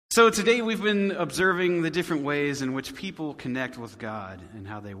So today we've been observing the different ways in which people connect with God and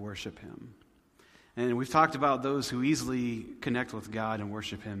how they worship Him. And we've talked about those who easily connect with God and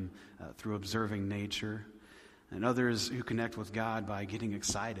worship Him through observing nature, and others who connect with God by getting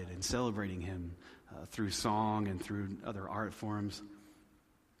excited and celebrating Him through song and through other art forms.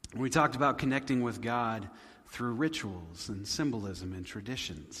 And we talked about connecting with God through rituals and symbolism and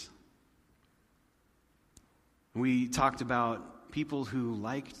traditions. We talked about people who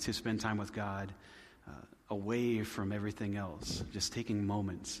like to spend time with God away from everything else, just taking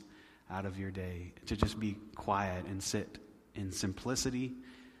moments out of your day to just be quiet and sit in simplicity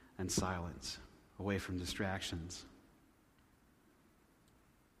and silence, away from distractions.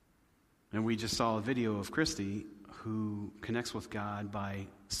 And we just saw a video of Christy who connects with God by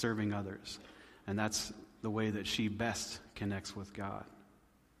serving others. And that's the way that she best connects with God.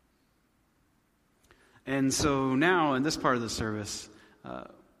 And so now, in this part of the service,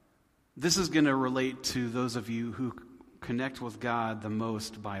 this is going to relate to those of you who connect with God the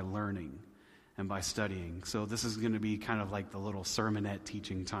most by learning and by studying. So this is going to be kind of like the little sermonette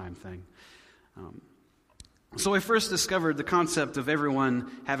teaching time thing. So I first discovered the concept of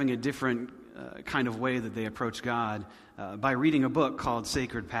everyone having a different kind of way that they approach God by reading a book called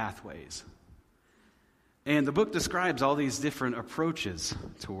Sacred Pathways. And the book describes all these different approaches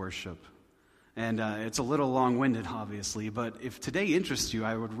to worship. And it's a little long-winded, obviously, but if today interests you,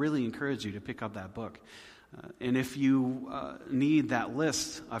 I would really encourage you to pick up that book. And if you need that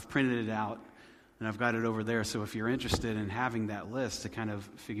list, I've printed it out, and I've got it over there. So if you're interested in having that list to kind of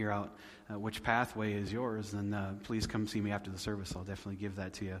figure out which pathway is yours, then please come see me after the service. I'll definitely give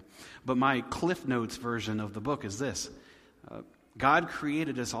that to you. But my Cliff Notes version of the book is this. God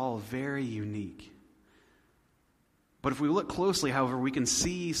created us all very unique. But if we look closely, however, we can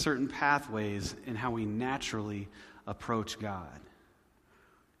see certain pathways in how we naturally approach God.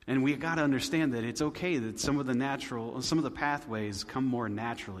 And we've got to understand that it's okay that some of the pathways come more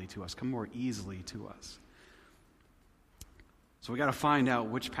naturally to us, come more easily to us. So we got to find out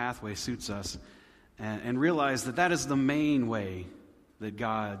which pathway suits us and realize that that is the main way that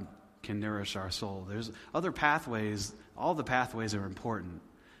God can nourish our soul. There's other pathways. All the pathways are important,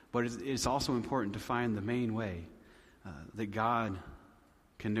 but it's also important to find the main way that God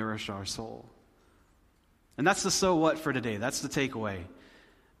can nourish our soul. And that's the so what for today. That's the takeaway.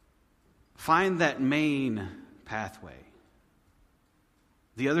 Find that main pathway.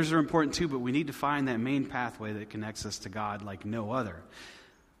 The others are important too, but we need to find that main pathway that connects us to God like no other.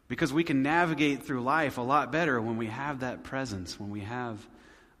 Because we can navigate through life a lot better when we have that presence, when we have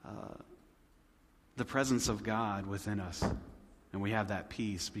the presence of God within us, and we have that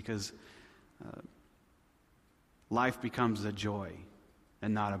peace, because life becomes a joy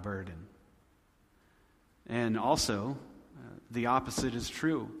and not a burden. And also, the opposite is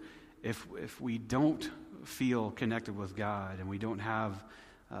true. If we don't feel connected with God and we don't have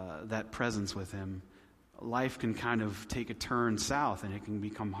that presence with Him, life can kind of take a turn south and it can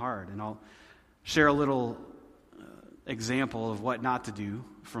become hard. And I'll share a little example of what not to do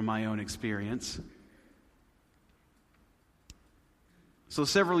from my own experience. So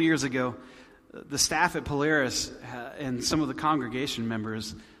several years ago, the staff at Polaris and some of the congregation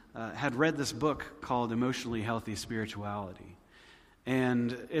members had read this book called Emotionally Healthy Spirituality.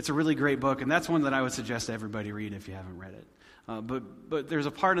 And it's a really great book, and that's one that I would suggest everybody read if you haven't read it. But there's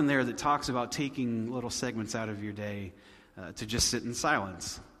a part in there that talks about taking little segments out of your day to just sit in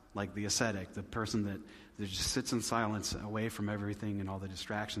silence, like the ascetic, the person that just sits in silence away from everything and all the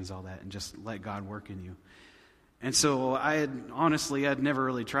distractions, all that, and just let God work in you. And so I had never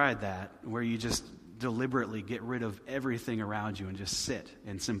really tried that, where you just deliberately get rid of everything around you and just sit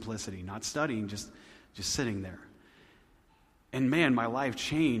in simplicity, not studying, just sitting there. And man, my life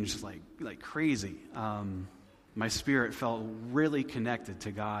changed like crazy. My spirit felt really connected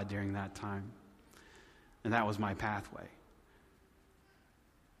to God during that time. And that was my pathway.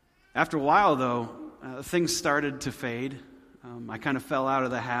 After a while, though, things started to fade. I kind of fell out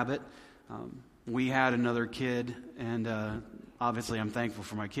of the habit. We had another kid, and obviously I'm thankful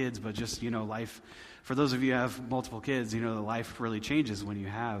for my kids, but just, life, for those of you who have multiple kids, the life really changes when you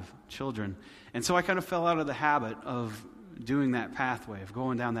have children. And so I kind of fell out of the habit of doing that pathway, of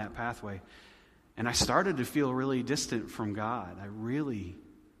going down that pathway. And I started to feel really distant from God. I really,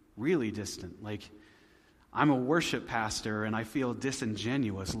 really distant. Like, I'm a worship pastor, and I feel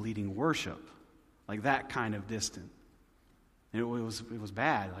disingenuous leading worship. Like that kind of distant. And it was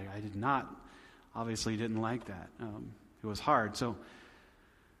bad. Like, I obviously didn't like that. It was hard. So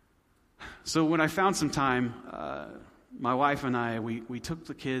when I found some time, my wife and I, we took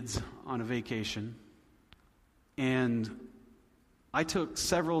the kids on a vacation, and I took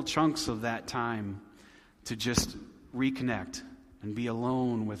several chunks of that time to just reconnect and be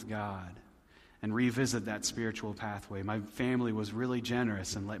alone with God and revisit that spiritual pathway. My family was really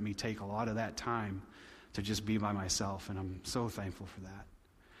generous and let me take a lot of that time to just be by myself, and I'm so thankful for that.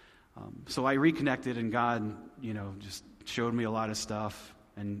 So I reconnected, and God, just showed me a lot of stuff,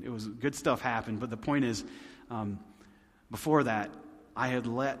 and it was good stuff happened. But the point is, before that, I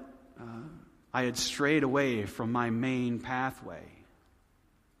had strayed away from my main pathway.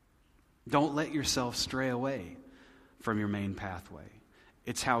 Don't let yourself stray away from your main pathway.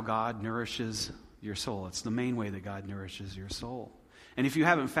 It's how God nourishes your soul. It's the main way that God nourishes your soul. And if you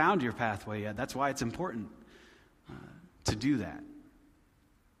haven't found your pathway yet, that's why it's important to do that.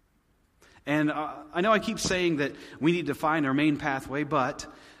 And I know I keep saying that we need to find our main pathway, but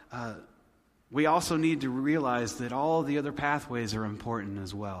we also need to realize that all the other pathways are important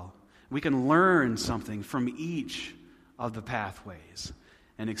as well. We can learn something from each of the pathways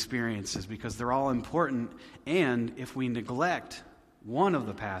and experiences because they're all important. And if we neglect one of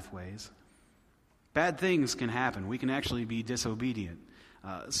the pathways, bad things can happen. We can actually be disobedient.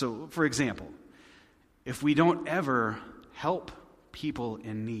 So, for example, if we don't ever help people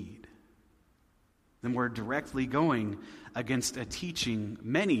in need, then we're directly going against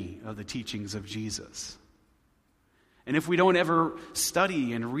many of the teachings of Jesus. And if we don't ever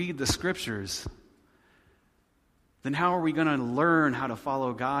study and read the Scriptures, then how are we going to learn how to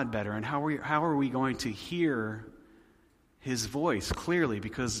follow God better? And how are we going to hear His voice clearly?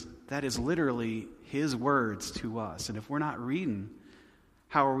 Because that is literally His words to us. And if we're not reading,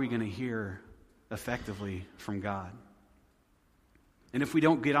 how are we going to hear effectively from God? And if we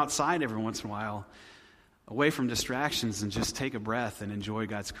don't get outside every once in a while, away from distractions, and just take a breath and enjoy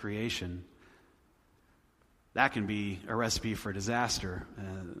God's creation, that can be a recipe for disaster.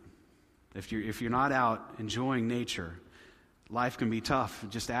 If you're not out enjoying nature, life can be tough.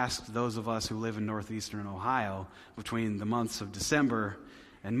 Just ask those of us who live in northeastern Ohio between the months of December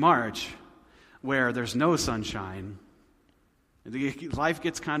and March, where there's no sunshine. Life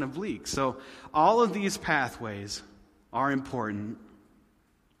gets kind of bleak. So all of these pathways are important.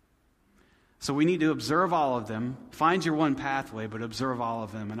 So we need to observe all of them. Find your one pathway, but observe all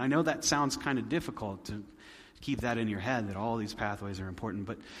of them. And I know that sounds kind of difficult to keep that in your head, that all these pathways are important.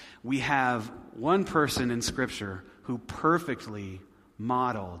 But we have one person in Scripture who perfectly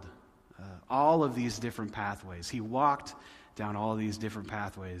modeled all of these different pathways. He walked down all these different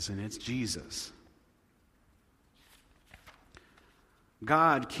pathways, and it's Jesus.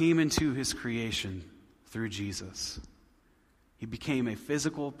 God came into His creation through Jesus. He became a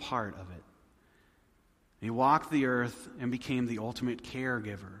physical part of it. He walked the earth and became the ultimate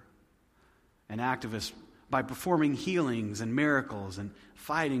caregiver, an activist, by performing healings and miracles and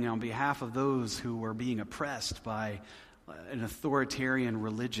fighting on behalf of those who were being oppressed by an authoritarian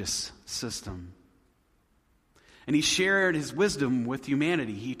religious system. And He shared His wisdom with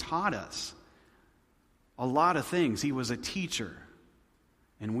humanity. He taught us a lot of things. He was a teacher,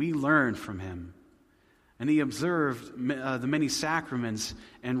 and we learned from Him. And He observed the many sacraments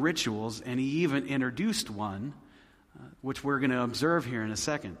and rituals, and He even introduced one, which we're going to observe here in a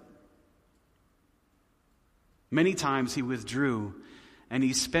second. Many times He withdrew, and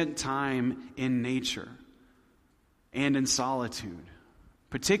He spent time in nature and in solitude,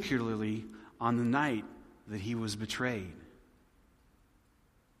 particularly on the night that He was betrayed.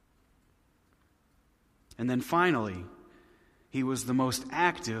 And then finally, He was the most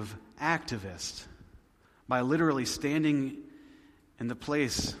active activist, by literally standing in the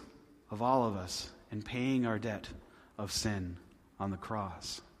place of all of us and paying our debt of sin on the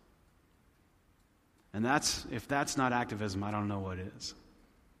cross. And if that's not activism, I don't know what is.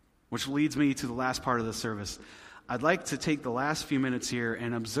 Which leads me to the last part of the service. I'd like to take the last few minutes here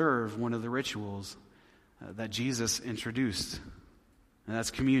and observe one of the rituals that Jesus introduced, and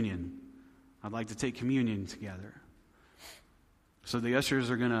that's communion. I'd like to take communion together. So the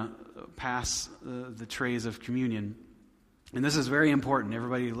ushers are going to pass the trays of communion. And this is very important.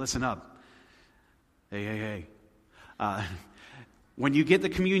 Everybody listen up. Hey. When you get the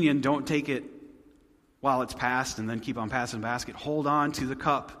communion, don't take it while it's passed and then keep on passing the basket. Hold on to the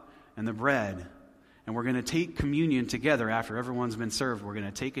cup and the bread. And we're going to take communion together after everyone's been served. We're going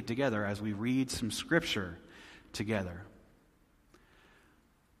to take it together as we read some Scripture together.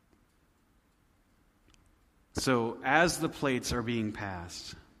 So as the plates are being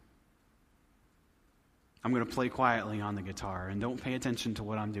passed, I'm going to play quietly on the guitar, and don't pay attention to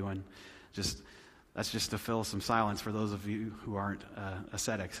what I'm doing. That's just to fill some silence for those of you who aren't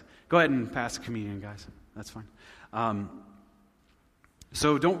ascetics. Go ahead and pass the communion, guys. That's fine.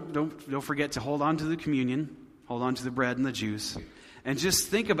 So don't forget to hold on to the communion, hold on to the bread and the juice, And just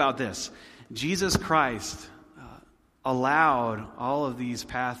think about this. Jesus Christ allowed all of these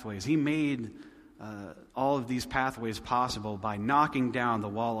pathways. He made all of these pathways possible by knocking down the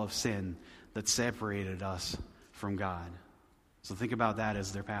wall of sin that separated us from God. So think about that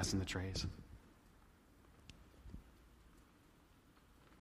as they're passing the trays.